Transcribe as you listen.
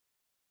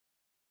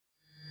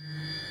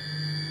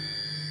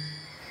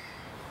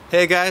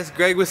Hey guys,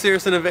 Greg with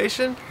Seirus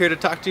Innovation, here to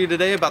talk to you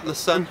today about the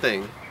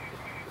Sunthing.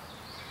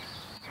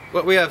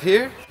 What we have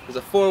here is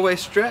a 4-way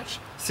stretch,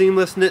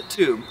 seamless knit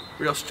tube.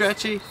 Real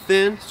stretchy,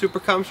 thin, super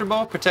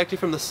comfortable, protect you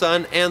from the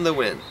sun and the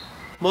wind.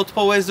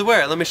 Multiple ways to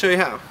wear it, let me show you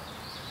how.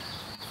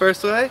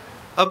 First way,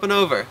 up and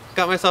over.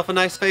 Got myself a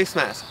nice face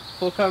mask.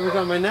 Full coverage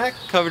on my neck,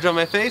 coverage on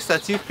my face,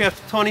 that's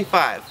UPF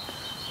 25.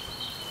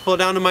 Pull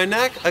down to my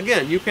neck,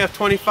 again, UPF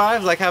 25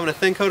 is like having a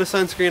thin coat of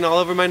sunscreen all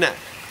over my neck.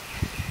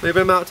 Maybe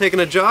I'm out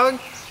taking a jog,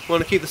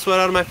 want to keep the sweat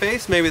out of my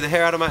face, maybe the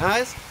hair out of my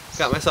eyes,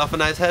 got myself a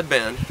nice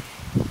headband.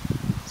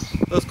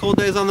 Those cold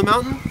days on the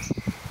mountain,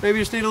 maybe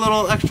you just need a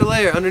little extra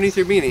layer underneath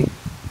your beanie.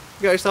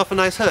 You got yourself a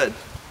nice hood.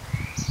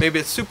 Maybe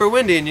it's super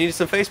windy and you need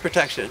some face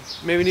protection.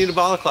 Maybe you need a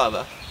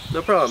balaclava.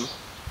 No problem.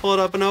 Pull it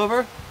up and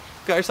over,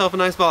 got yourself a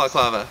nice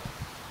balaclava.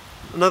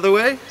 Another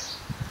way,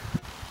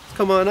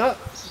 come on up,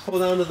 pull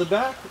down to the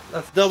back,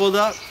 that's doubled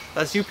up,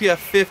 that's UPF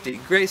 50.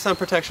 Great sun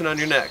protection on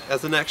your neck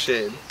as the neck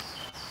shade.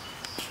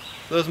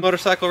 Those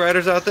motorcycle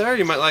riders out there,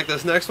 you might like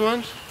this next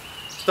one.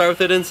 Start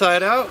with it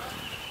inside out,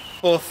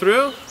 pull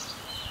through,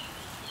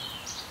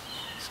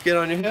 skid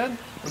on your head,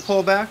 and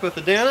pull back with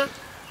the Dana.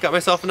 Got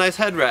myself a nice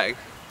head rag.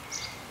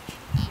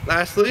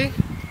 Lastly,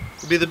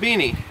 would be the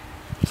beanie.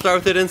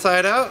 Start with it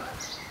inside out,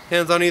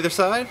 hands on either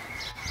side,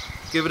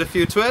 give it a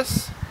few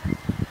twists,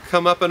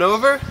 come up and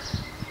over.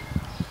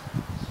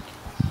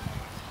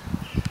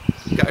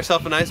 Got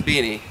yourself a nice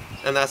beanie,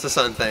 and that's the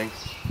Sunthing.